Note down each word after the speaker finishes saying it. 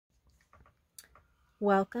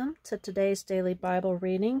Welcome to today's daily Bible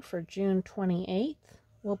reading for June 28th.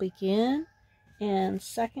 We'll begin in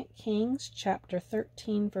 2 Kings chapter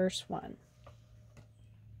 13, verse 1.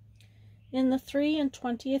 In the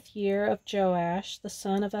 23rd year of Joash, the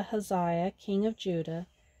son of Ahaziah, king of Judah,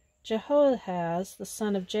 Jehoahaz, the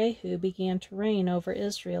son of Jehu, began to reign over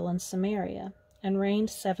Israel and Samaria, and reigned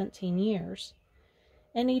 17 years.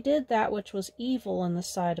 And he did that which was evil in the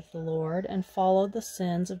sight of the Lord, and followed the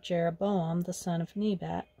sins of Jeroboam the son of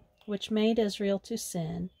Nebat, which made Israel to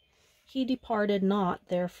sin. He departed not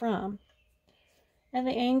therefrom. And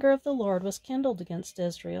the anger of the Lord was kindled against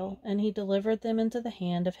Israel, and he delivered them into the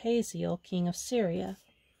hand of Hazael king of Syria,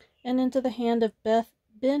 and into the hand of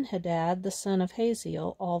Ben-Hadad the son of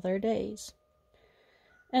Hazael all their days.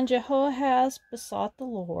 And Jehoahaz besought the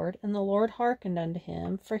Lord, and the Lord hearkened unto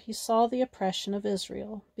him, for he saw the oppression of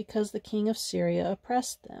Israel, because the king of Syria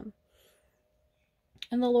oppressed them.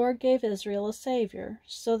 And the Lord gave Israel a Saviour,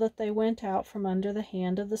 so that they went out from under the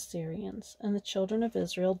hand of the Syrians, and the children of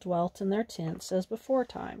Israel dwelt in their tents as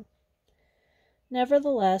beforetime.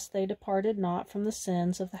 Nevertheless they departed not from the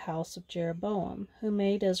sins of the house of Jeroboam, who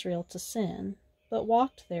made Israel to sin, but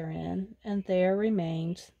walked therein, and there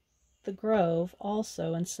remained the grove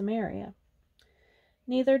also in Samaria.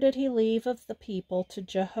 Neither did he leave of the people to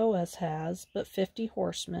Jehoahaz but 50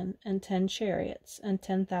 horsemen, and 10 chariots, and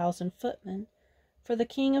 10,000 footmen, for the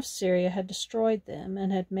king of Syria had destroyed them,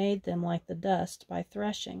 and had made them like the dust by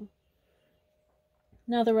threshing.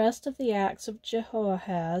 Now the rest of the acts of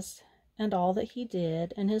Jehoahaz, and all that he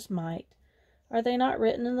did, and his might, are they not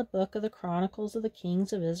written in the book of the Chronicles of the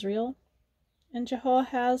kings of Israel? And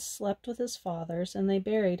Jehoahaz slept with his fathers, and they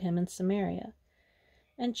buried him in Samaria.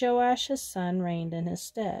 And Joash his son reigned in his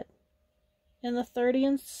stead. In the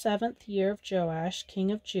 37th year of Joash king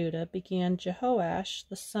of Judah began Jehoash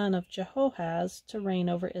the son of Jehoahaz to reign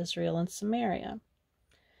over Israel and Samaria,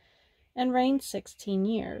 and reigned 16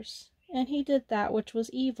 years. And he did that which was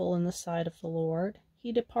evil in the sight of the Lord.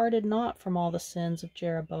 He departed not from all the sins of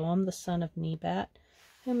Jeroboam the son of Nebat,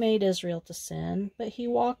 who made Israel to sin, but he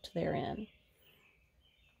walked therein.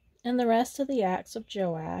 And the rest of the acts of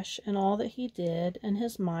Joash, and all that he did, and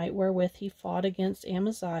his might wherewith he fought against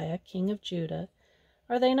Amaziah king of Judah,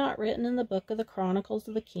 are they not written in the book of the Chronicles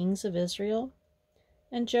of the kings of Israel?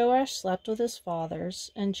 And Joash slept with his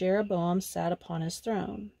fathers, and Jeroboam sat upon his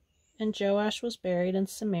throne. And Joash was buried in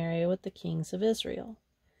Samaria with the kings of Israel.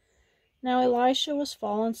 Now Elisha was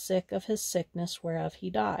fallen sick of his sickness whereof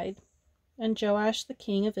he died. And Joash the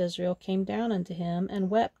king of Israel came down unto him,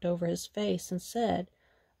 and wept over his face, and said,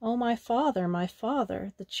 O my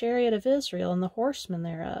father, the chariot of Israel, and the horsemen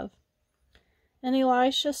thereof. And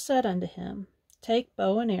Elisha said unto him, Take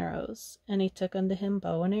bow and arrows. And he took unto him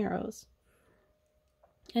bow and arrows.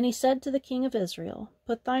 And he said to the king of Israel,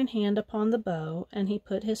 Put thine hand upon the bow. And he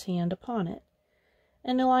put his hand upon it.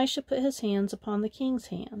 And Elisha put his hands upon the king's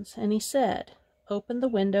hands. And he said, Open the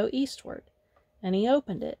window eastward. And he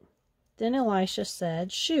opened it. Then Elisha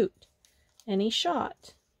said, Shoot. And he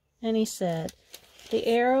shot. And he said, The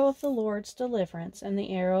arrow of the Lord's deliverance, and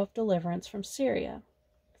the arrow of deliverance from Syria.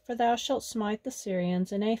 For thou shalt smite the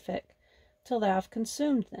Syrians in Aphek, till thou have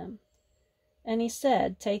consumed them. And he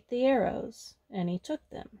said, Take the arrows. And he took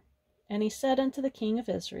them. And he said unto the king of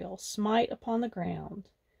Israel, Smite upon the ground.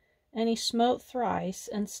 And he smote thrice,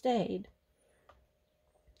 and stayed.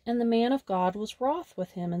 And the man of God was wroth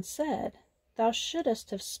with him, and said, Thou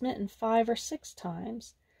shouldest have smitten 5 or 6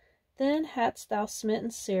 times. Then hadst thou smitten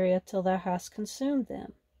Syria till thou hast consumed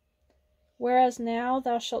them. Whereas now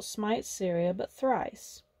thou shalt smite Syria but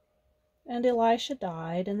thrice. And Elisha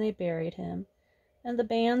died, and they buried him. And the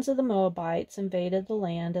bands of the Moabites invaded the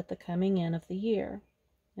land at the coming in of the year.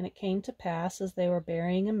 And it came to pass, as they were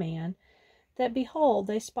burying a man, that, behold,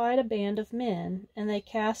 they spied a band of men, and they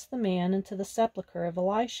cast the man into the sepulchre of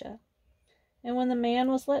Elisha. And when the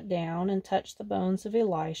man was let down, and touched the bones of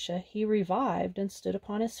Elisha, he revived, and stood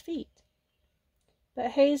upon his feet.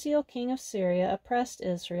 But Hazael king of Syria oppressed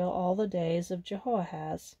Israel all the days of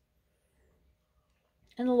Jehoahaz.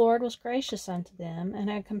 And the Lord was gracious unto them,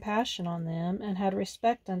 and had compassion on them, and had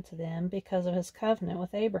respect unto them, because of his covenant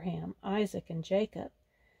with Abraham, Isaac, and Jacob,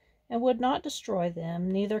 and would not destroy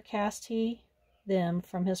them, neither cast he them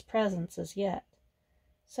from his presence as yet.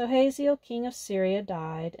 So Hazael king of Syria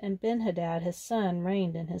died, and Ben-Hadad his son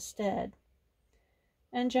reigned in his stead.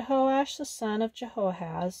 And Jehoash the son of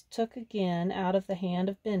Jehoahaz took again out of the hand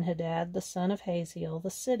of Ben-Hadad the son of Hazael the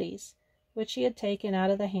cities, which he had taken out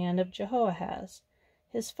of the hand of Jehoahaz,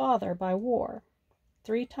 his father, by war.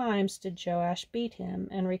 3 times did Joash beat him,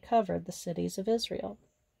 and recovered the cities of Israel.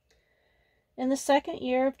 In the 2nd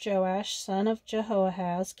year of Joash, son of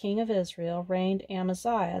Jehoahaz, king of Israel, reigned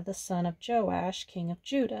Amaziah, the son of Joash, king of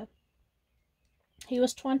Judah. He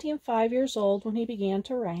was 25 years old when he began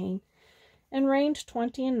to reign, and reigned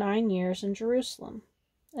 29 years in Jerusalem.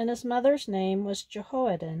 And his mother's name was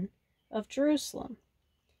Jehoaddan of Jerusalem.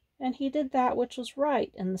 And he did that which was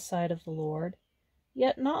right in the sight of the Lord,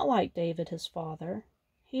 yet not like David his father.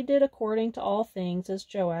 He did according to all things as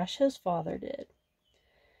Joash his father did.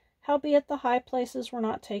 Howbeit the high places were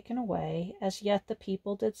not taken away, as yet the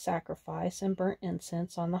people did sacrifice and burnt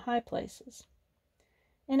incense on the high places.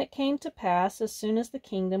 And it came to pass, as soon as the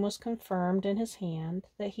kingdom was confirmed in his hand,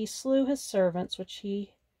 that he slew his servants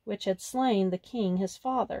which had slain the king his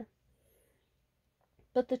father.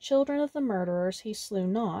 But the children of the murderers he slew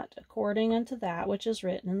not, according unto that which is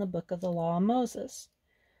written in the book of the law of Moses,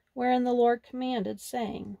 wherein the Lord commanded,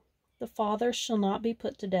 saying, The fathers shall not be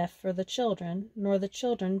put to death for the children, nor the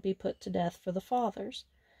children be put to death for the fathers,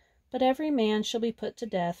 but every man shall be put to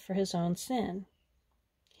death for his own sin.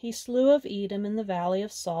 He slew of Edom in the valley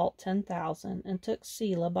of Salt 10,000, and took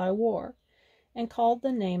Selah by war, and called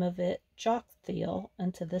the name of it Joktheel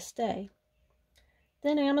unto this day.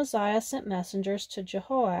 Then Amaziah sent messengers to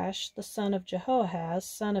Jehoash, the son of Jehoahaz,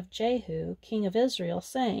 son of Jehu, king of Israel,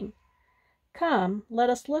 saying, Come, let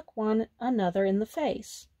us look one another in the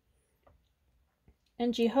face.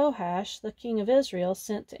 And Jehoash, the king of Israel,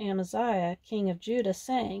 sent to Amaziah, king of Judah,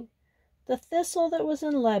 saying, The thistle that was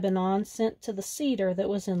in Lebanon sent to the cedar that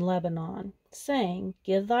was in Lebanon, saying,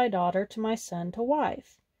 Give thy daughter to my son to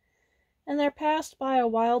wife. And there passed by a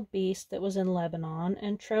wild beast that was in Lebanon,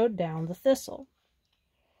 and trode down the thistle.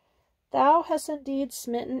 Thou hast indeed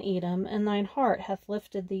smitten Edom, and thine heart hath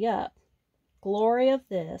lifted thee up. Glory of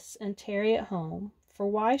this, and tarry at home, for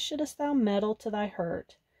why shouldest thou meddle to thy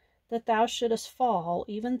hurt, that thou shouldest fall,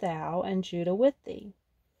 even thou, and Judah with thee?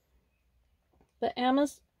 But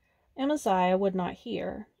Amaziah would not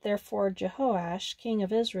hear. Therefore Jehoash, king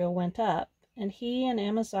of Israel, went up, and he and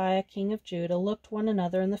Amaziah, king of Judah, looked one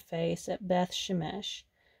another in the face at Beth-shemesh,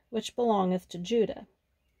 which belongeth to Judah.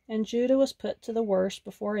 And Judah was put to the worse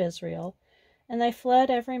before Israel, and they fled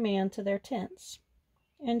every man to their tents.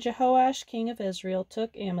 And Jehoash, king of Israel,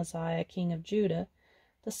 took Amaziah, king of Judah,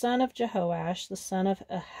 the son of Jehoash, the son of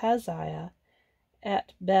Ahaziah,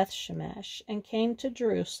 at Beth-shemesh, and came to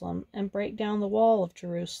Jerusalem, and brake down the wall of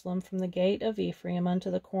Jerusalem from the gate of Ephraim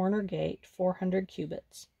unto the corner gate 400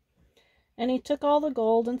 cubits. And he took all the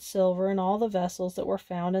gold and silver, and all the vessels that were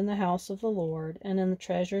found in the house of the Lord, and in the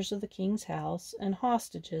treasures of the king's house, and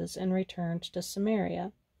hostages, and returned to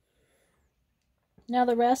Samaria. Now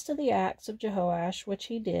the rest of the acts of Jehoash which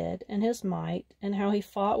he did, and his might, and how he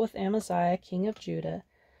fought with Amaziah king of Judah,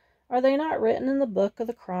 are they not written in the book of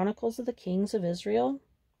the chronicles of the kings of Israel?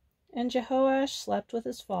 And Jehoash slept with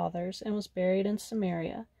his fathers, and was buried in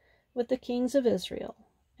Samaria, with the kings of Israel,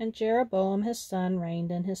 and Jeroboam his son reigned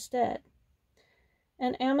in his stead.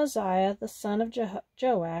 And Amaziah the son of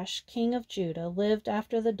Joash king of Judah lived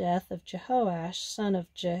after the death of Jehoash son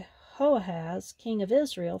of Jehoahaz king of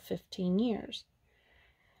Israel 15 years.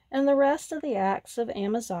 And the rest of the acts of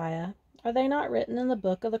Amaziah, are they not written in the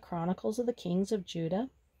book of the chronicles of the kings of Judah?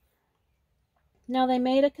 Now they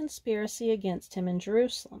made a conspiracy against him in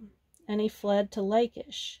Jerusalem, and he fled to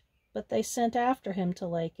Lachish, but they sent after him to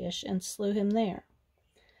Lachish, and slew him there.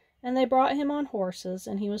 And they brought him on horses,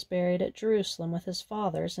 and he was buried at Jerusalem with his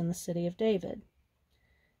fathers in the city of David.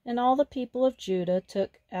 And all the people of Judah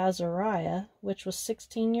took Azariah, which was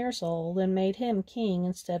 16 years old, and made him king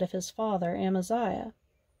instead of his father Amaziah.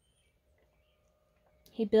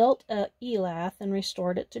 He built Elath and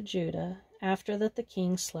restored it to Judah, after that the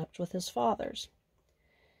king slept with his fathers.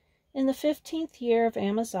 In the 15th year of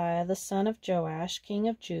Amaziah the son of Joash king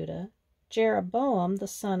of Judah, Jeroboam the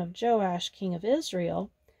son of Joash king of Israel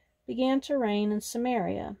began to reign in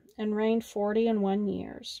Samaria, and reigned 41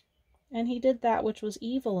 years. And he did that which was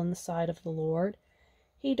evil in the sight of the Lord.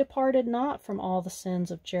 He departed not from all the sins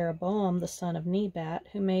of Jeroboam the son of Nebat,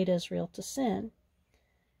 who made Israel to sin.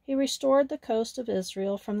 He restored the coast of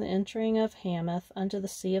Israel from the entering of Hamath unto the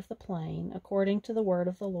sea of the plain, according to the word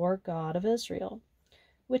of the Lord God of Israel,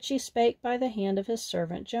 which he spake by the hand of his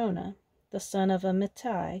servant Jonah, the son of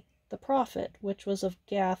Amittai, the prophet, which was of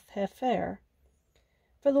Gath-hepher.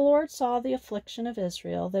 For the Lord saw the affliction of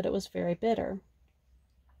Israel, that it was very bitter.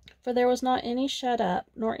 For there was not any shut up,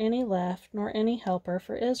 nor any left, nor any helper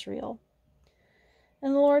for Israel.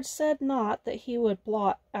 And the Lord said not that he would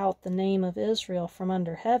blot out the name of Israel from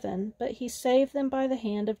under heaven, but he saved them by the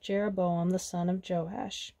hand of Jeroboam the son of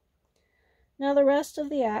Joash. Now the rest of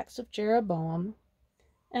the acts of Jeroboam,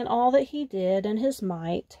 and all that he did, and his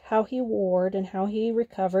might, how he warred, and how he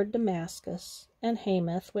recovered Damascus, and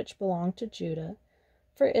Hamath, which belonged to Judah,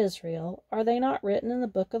 for Israel, are they not written in the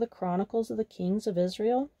book of the Chronicles of the kings of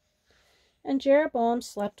Israel? And Jeroboam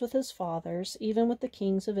slept with his fathers, even with the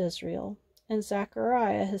kings of Israel, and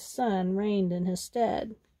Zechariah his son reigned in his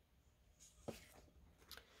stead.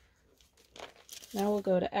 Now we'll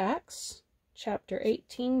go to Acts, chapter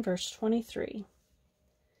 18, verse 23.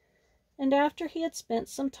 And after he had spent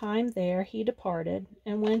some time there, he departed,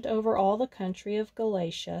 and went over all the country of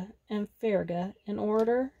Galatia and Phrygia in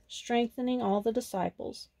order, strengthening all the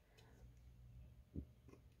disciples.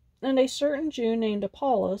 And a certain Jew named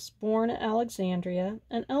Apollos, born at Alexandria,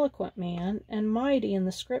 an eloquent man, and mighty in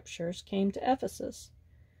the Scriptures, came to Ephesus.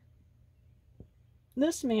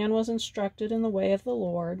 This man was instructed in the way of the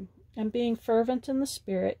Lord, and being fervent in the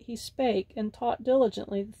Spirit, he spake and taught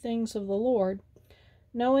diligently the things of the Lord,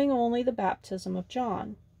 knowing only the baptism of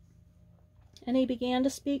John. And he began to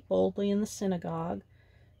speak boldly in the synagogue,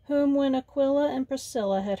 whom when Aquila and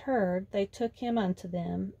Priscilla had heard, they took him unto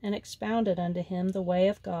them, and expounded unto him the way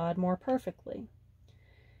of God more perfectly.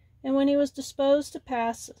 And when he was disposed to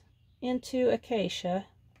pass into Achaia,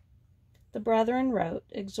 the brethren wrote,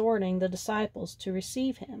 exhorting the disciples to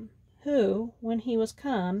receive him, who, when he was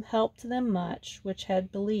come, helped them much which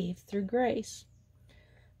had believed through grace.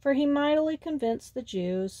 For he mightily convinced the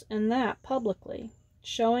Jews, and that publicly,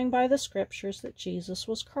 showing by the Scriptures that Jesus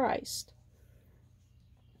was Christ.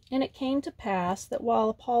 And it came to pass that while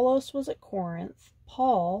Apollos was at Corinth,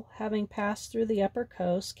 Paul, having passed through the upper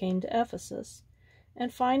coast, came to Ephesus,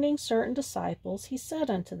 and finding certain disciples, he said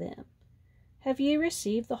unto them, Have ye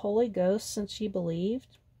received the Holy Ghost since ye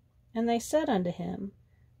believed? And they said unto him,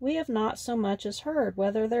 We have not so much as heard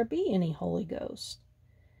whether there be any Holy Ghost.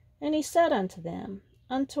 And he said unto them,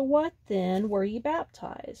 Unto what then were ye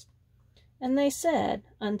baptized? And they said,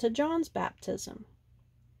 Unto John's baptism.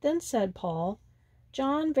 Then said Paul,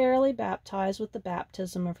 John verily baptized with the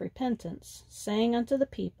baptism of repentance, saying unto the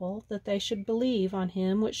people that they should believe on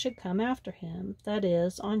him which should come after him, that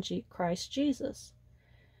is, on Christ Jesus.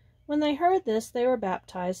 When they heard this, they were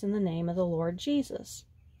baptized in the name of the Lord Jesus.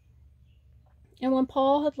 And when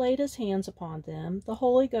Paul had laid his hands upon them, the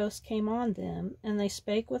Holy Ghost came on them, and they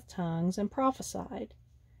spake with tongues and prophesied.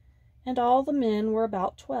 And all the men were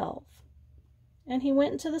about 12. And he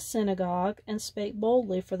went into the synagogue, and spake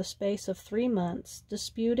boldly for the space of 3 months,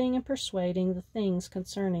 disputing and persuading the things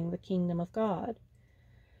concerning the kingdom of God.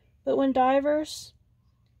 But when divers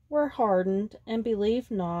were hardened, and believed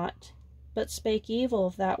not, but spake evil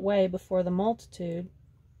of that way before the multitude,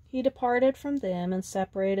 he departed from them, and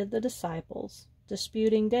separated the disciples,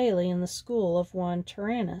 disputing daily in the school of one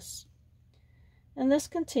Tyrannus. And this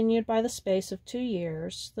continued by the space of 2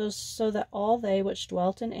 years, so that all they which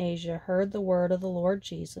dwelt in Asia heard the word of the Lord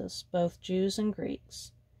Jesus, both Jews and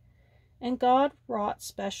Greeks. And God wrought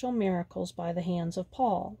special miracles by the hands of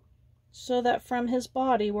Paul, so that from his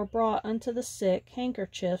body were brought unto the sick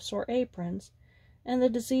handkerchiefs or aprons, and the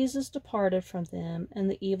diseases departed from them,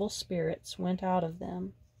 and the evil spirits went out of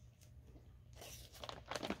them.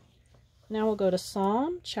 Now we'll go to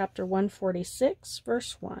Psalm chapter 146,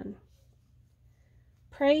 verse 1.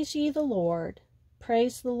 Praise ye the Lord.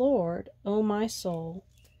 Praise the Lord, O my soul.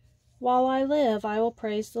 While I live, I will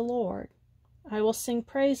praise the Lord. I will sing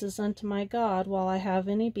praises unto my God while I have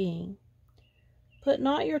any being. Put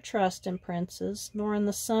not your trust in princes, nor in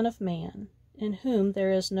the Son of Man, in whom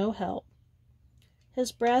there is no help.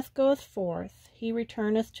 His breath goeth forth, he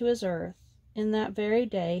returneth to his earth. In that very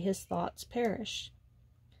day his thoughts perish.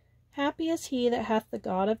 Happy is he that hath the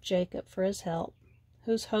God of Jacob for his help,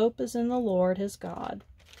 whose hope is in the Lord his God,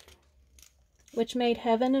 which made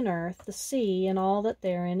heaven and earth, the sea, and all that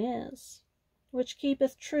therein is, which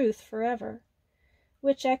keepeth truth forever,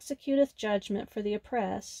 which executeth judgment for the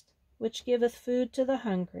oppressed, which giveth food to the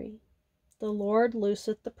hungry. The Lord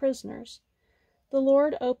looseth the prisoners. The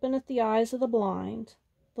Lord openeth the eyes of the blind.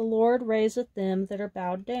 The Lord raiseth them that are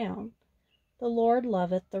bowed down. The Lord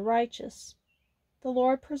loveth the righteous. The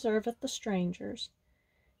Lord preserveth the strangers.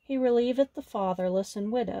 He relieveth the fatherless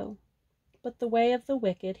and widow. But the way of the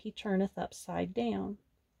wicked he turneth upside down.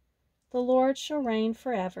 The Lord shall reign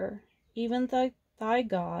forever, even thy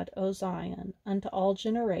God, O Zion, unto all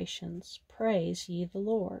generations. Praise ye the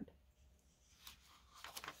Lord.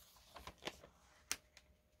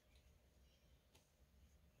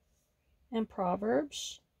 And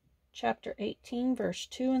Proverbs chapter 18, verse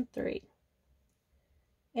 2 and 3.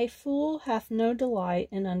 A fool hath no delight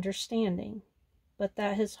in understanding, but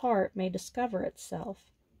that his heart may discover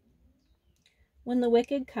itself. When the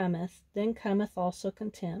wicked cometh, then cometh also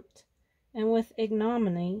contempt, and with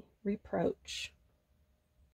ignominy reproach.